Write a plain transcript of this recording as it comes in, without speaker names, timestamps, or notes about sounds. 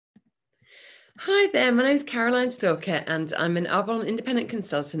Hi there, my name is Caroline Stalker and I'm an Arbonne independent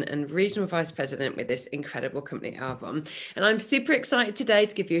consultant and regional vice president with this incredible company, Arbonne. And I'm super excited today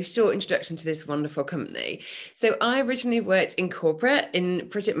to give you a short introduction to this wonderful company. So I originally worked in corporate in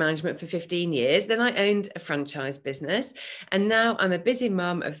project management for 15 years. Then I owned a franchise business and now I'm a busy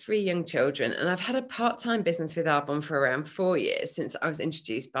mum of 3 young children. And I've had a part-time business with Arbonne for around 4 years since I was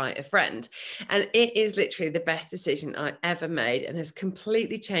introduced by a friend. And it is literally the best decision I ever made and has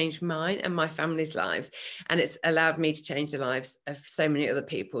completely changed mine and my family's lives. And it's allowed me to change the lives of so many other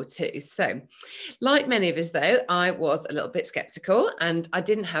people too. So, like many of us, though, I was a little bit skeptical and I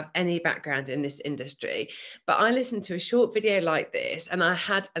didn't have any background in this industry. But I listened to a short video like this and I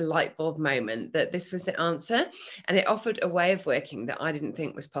had a light bulb moment that this was the answer. And it offered a way of working that I didn't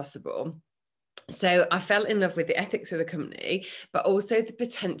think was possible. So I fell in love with the ethics of the company, but also the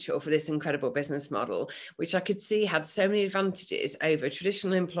potential for this incredible business model, which I could see had so many advantages over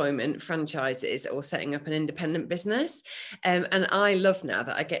traditional employment, franchises, or setting up an independent business. And I love now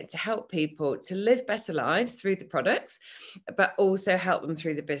that I get to help people to live better lives through the products, but also help them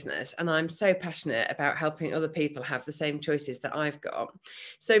through the business. And I'm so passionate about helping other people have the same choices that I've got.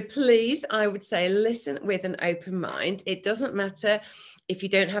 So please, I would say, listen with an open mind. It doesn't matter if you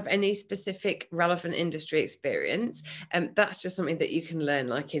don't have any specific relevant industry experience, that's just something that you can learn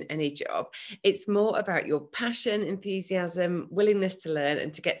like in any job. It's more about your passion, enthusiasm, willingness to learn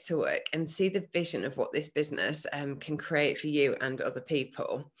and to get to work and see the vision of what this business can create for you and other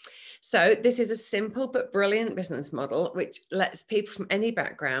people. So this is a simple but brilliant business model which lets people from any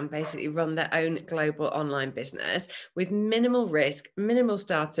background basically run their own global online business with minimal risk, minimal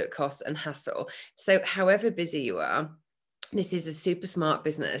startup costs and hassle. So however busy you are, this is a super smart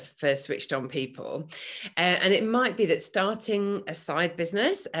business for switched on people. And it might be that starting a side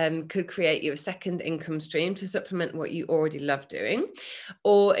business could create you a second income stream to supplement what you already love doing.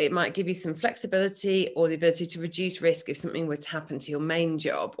 Or it might give you some flexibility or the ability to reduce risk if something were to happen to your main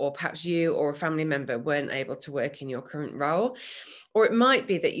job, or perhaps you or a family member weren't able to work in your current role. Or it might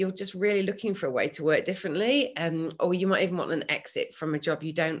be that you're just really looking for a way to work differently, or you might even want an exit from a job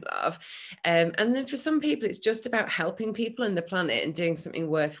you don't love. And then for some people, it's just about helping people and the planet and doing something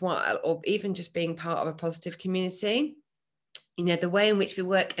worthwhile, or even just being part of a positive community. You know, the way in which we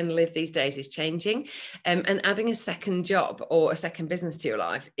work and live these days is changing, and adding a second job or a second business to your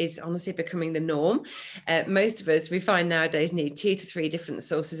life is honestly becoming the norm. Most of us, we find nowadays, need 2 to 3 different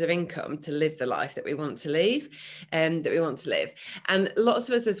sources of income to live the life that we want to live, and lots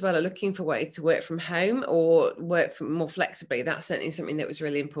of us as well are looking for ways to work from home or work from more flexibly. That's certainly something that was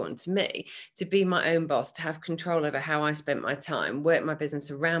really important to me, to be my own boss, to have control over how I spent my time, work my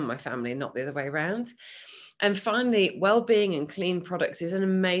business around my family, not the other way around. And finally, well-being and clean products is an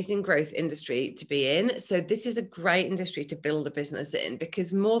amazing growth industry to be in. So this is a great industry to build a business in,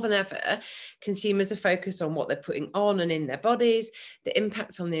 because more than ever, consumers are focused on what they're putting on and in their bodies, the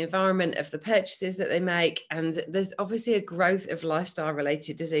impact on the environment of the purchases that they make. And there's obviously a growth of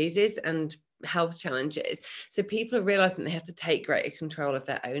lifestyle-related diseases and health challenges. So people are realizing they have to take greater control of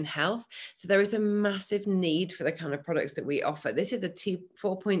their own health. So there is a massive need for the kind of products that we offer. This is a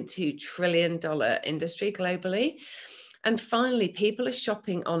 $4.2 trillion industry globally. And finally, people are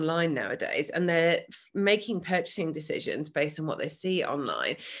shopping online nowadays and they're making purchasing decisions based on what they see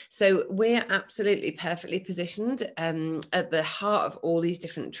online. So we're absolutely perfectly positioned at the heart of all these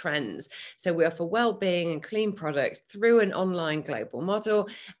different trends. So we offer well-being and clean products through an online global model.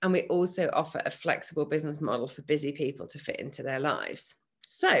 And we also offer a flexible business model for busy people to fit into their lives.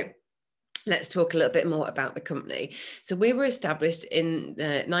 So let's talk a little bit more about the company. So we were established in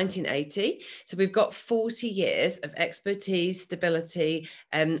 1980. So we've got 40 years of expertise, stability,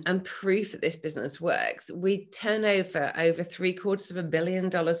 and proof that this business works. We turn over $750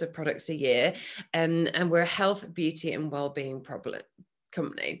 million of products a year, and we're a health, beauty, and well-being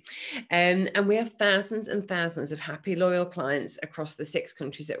company. And we have thousands and thousands of happy, loyal clients across the 6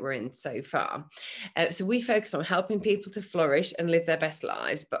 countries that we're in so far. So we focus on helping people to flourish and live their best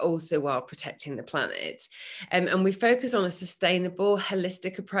lives, but also while protecting the planet. And we focus on a sustainable,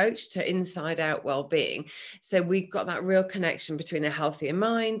 holistic approach to inside out well-being. So we've got that real connection between a healthier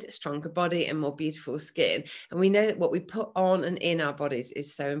mind, stronger body, and more beautiful skin. And we know that what we put on and in our bodies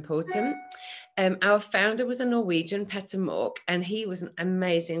is so important. Our founder was a Norwegian, Petter Mork, and he was an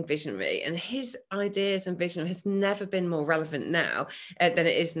amazing visionary. And his ideas and vision has never been more relevant now than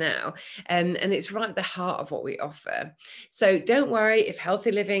it is now. And it's right at the heart of what we offer. So don't worry if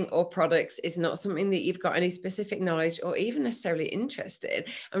healthy living or products is not something that you've got any specific knowledge or even necessarily interest in.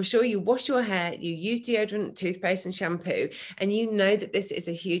 I'm sure you wash your hair, you use deodorant, toothpaste, and shampoo, and you know that this is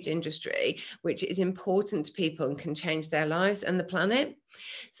a huge industry which is important to people and can change their lives and the planet.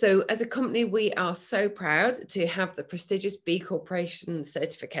 So as a company, we are so proud to have the prestigious B Corporation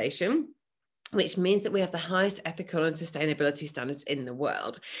certification, which means that we have the highest ethical and sustainability standards in the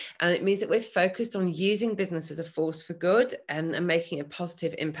world. And it means that we're focused on using business as a force for good and making a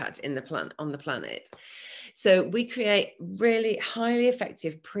positive impact on the planet. So we create really highly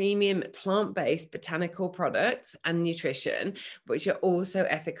effective premium plant-based botanical products and nutrition, which are also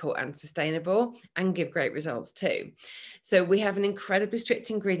ethical and sustainable and give great results too. So we have an incredibly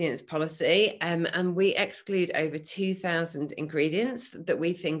strict ingredients policy, and we exclude over 2,000 ingredients that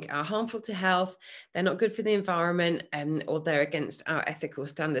we think are harmful to health, they're not good for the environment, or they're against our ethical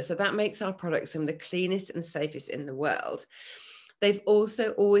standards. So that makes our products some of the cleanest and safest in the world. They've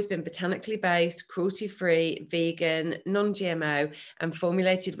also always been botanically based, cruelty-free, vegan, non-GMO, and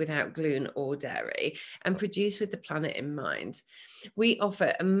formulated without gluten or dairy, and produced with the planet in mind. We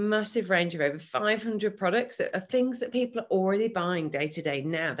offer a massive range of over 500 products that are things that people are already buying day to day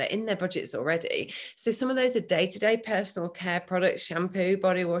now. They're in their budgets already. So some of those are day-to-day personal care products, shampoo,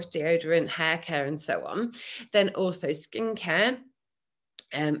 body wash, deodorant, hair care, and so on. Then also skincare,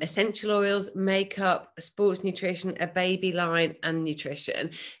 essential oils, makeup, sports nutrition, a baby line, and nutrition.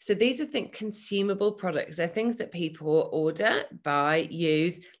 So these are consumable products. They're things that people order, buy,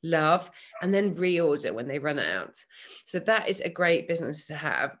 use, love, and then reorder when they run out. So that is a great business to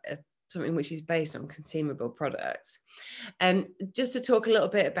have, something which is based on consumable products. Just to talk a little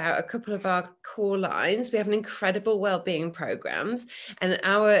bit about a couple of our core lines, we have an incredible wellbeing programs, and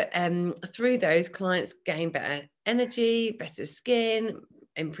through those, clients gain better energy, better skin,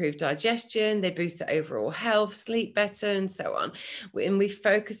 improve digestion, they boost their overall health, sleep better, and so on. And we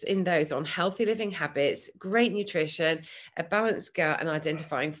focus in those on healthy living habits, great nutrition, a balanced gut, and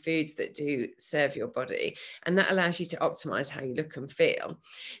identifying foods that do serve your body. And that allows you to optimize how you look and feel.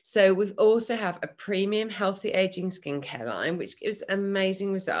 So we've also have a premium healthy aging skincare line, which gives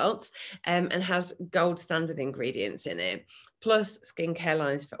amazing results, and has gold standard ingredients in it, plus skincare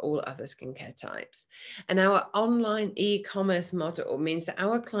lines for all other skincare types. And our online e-commerce model means that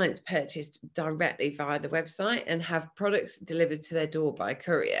our clients purchase directly via the website and have products delivered to their door by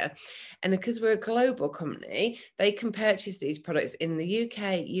courier. And because we're a global company, they can purchase these products in the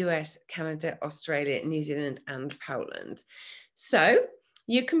UK, US, Canada, Australia, New Zealand, and Poland. So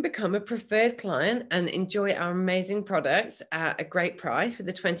you can become a preferred client and enjoy our amazing products at a great price with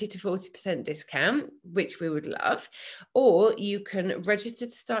a 20 to 40% discount, which we would love. Or you can register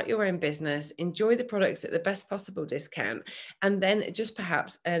to start your own business, enjoy the products at the best possible discount, and then just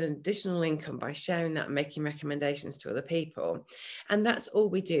perhaps earn additional income by sharing that and making recommendations to other people. And that's all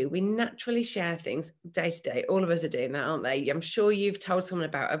we do. We naturally share things day to day. All of us are doing that, aren't they? I'm sure you've told someone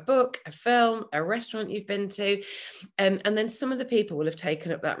about a book, a film, a restaurant you've been to, and then some of the people will have taken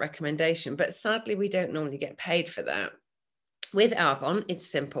up that recommendation, but sadly we don't normally get paid for that. With Arbonne, it's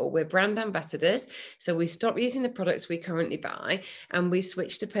simple. We're brand ambassadors. So we stop using the products we currently buy and we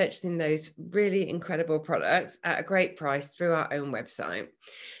switch to purchasing those really incredible products at a great price through our own website.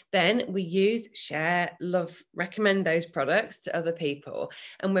 Then we use, share, love, recommend those products to other people.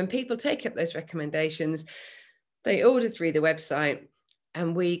 And when people take up those recommendations, they order through the website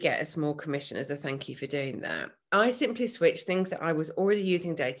and we get a small commission as a thank you for doing that. I simply switched things that I was already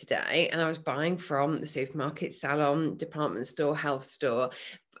using day to day, and I was buying from the supermarket, salon, department store, health store,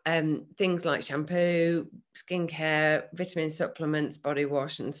 things like shampoo, skincare, vitamin supplements, body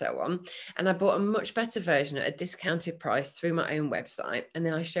wash, and so on. And I bought a much better version at a discounted price through my own website. And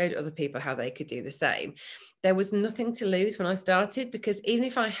then I showed other people how they could do the same. There was nothing to lose when I started, because even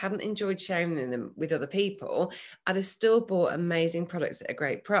if I hadn't enjoyed sharing them with other people, I'd have still bought amazing products at a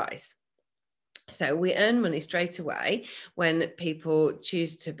great price. So we earn money straight away when people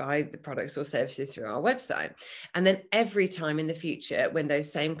choose to buy the products or services through our website. And then every time in the future, when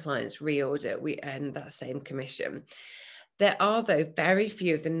those same clients reorder, we earn that same commission. There are, though, very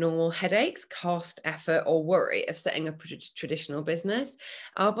few of the normal headaches, cost, effort, or worry of setting up a traditional business.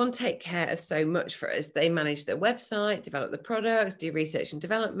 Arbonne take care of so much for us. They manage their website, develop the products, do research and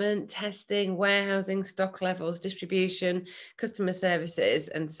development, testing, warehousing, stock levels, distribution, customer services,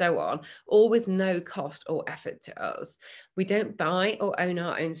 and so on, all with no cost or effort to us. We don't buy or own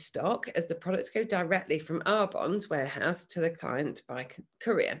our own stock, as the products go directly from Arbonne's warehouse to the client by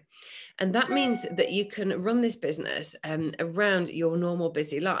courier. And that means that you can run this business around your normal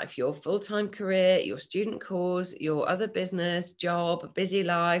busy life, your full-time career, your student course, your other business, job, busy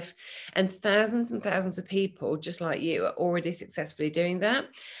life. And thousands of people just like you are already successfully doing that,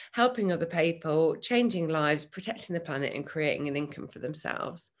 helping other people, changing lives, protecting the planet, and creating an income for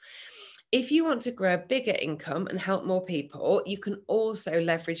themselves. If you want to grow a bigger income and help more people, you can also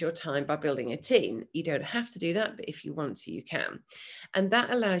leverage your time by building a team. You don't have to do that, but if you want to, you can. And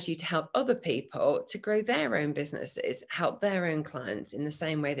that allows you to help other people to grow their own businesses, help their own clients in the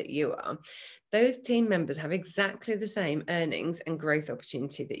same way that you are. Those team members have exactly the same earnings and growth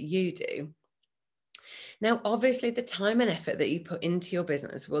opportunity that you do. Now, obviously, the time and effort that you put into your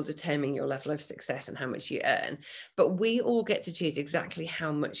business will determine your level of success and how much you earn. But we all get to choose exactly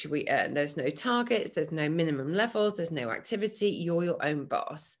how much we earn. There's no targets, there's no minimum levels, there's no activity. You're your own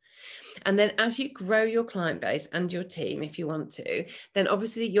boss. And then as you grow your client base and your team, if you want to, then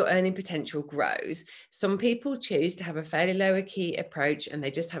obviously your earning potential grows. Some people choose to have a fairly lower key approach and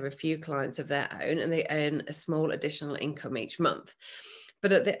they just have a few clients of their own and they earn a small additional income each month.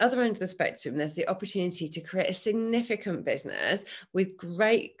 But at the other end of the spectrum, there's the opportunity to create a significant business with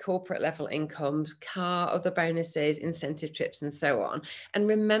great corporate level incomes, car, other bonuses, incentive trips, and so on. And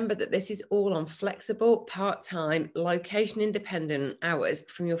remember that this is all on flexible, part-time, location independent hours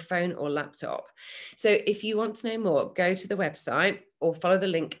from your phone or laptop. So if you want to know more, go to the website or follow the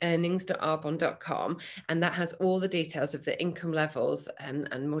link earnings.arbonne.com, and that has all the details of the income levels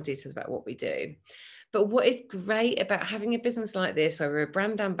and more details about what we do. But what is great about having a business like this, where we're a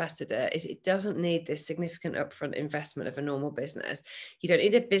brand ambassador, is it doesn't need this significant upfront investment of a normal business. You don't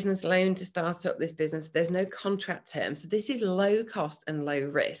need a business loan to start up this business. There's no contract terms. So this is low cost and low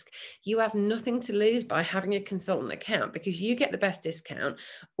risk. You have nothing to lose by having a consultant account because you get the best discount.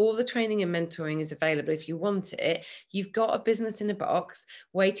 All the training and mentoring is available if you want it. You've got a business in a box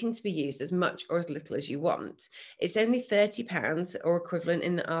waiting to be used as much or as little as you want. It's only £30 or equivalent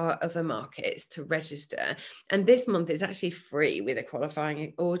in our other markets to register. And this month is actually free with a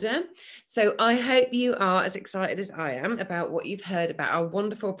qualifying order. So I hope you are as excited as I am about what you've heard about our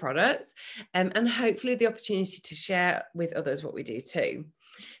wonderful products, and hopefully the opportunity to share with others what we do too.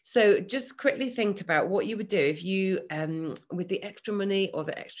 So just quickly think about what you would do if you, with the extra money or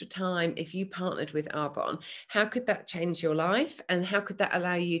the extra time, if you partnered with Arbonne, how could that change your life? And how could that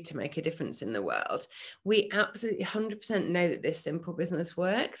allow you to make a difference in the world? We absolutely 100% know that this simple business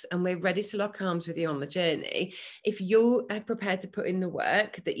works, and we're ready to lock arms with you on the journey. If you're prepared to put in the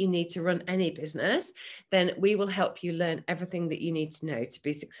work that you need to run any business, then we will help you learn everything that you need to know to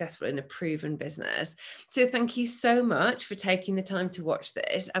be successful in a proven business. So thank you so much for taking the time to watch this.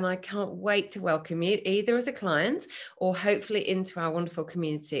 And I can't wait to welcome you either as a client or hopefully into our wonderful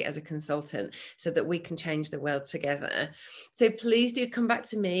community as a consultant so that we can change the world together. So please do come back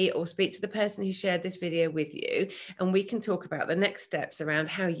to me or speak to the person who shared this video with you, and we can talk about the next steps around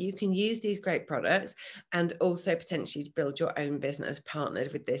how you can use these great products and also potentially build your own business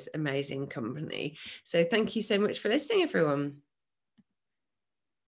partnered with this amazing company. So thank you so much for listening, everyone.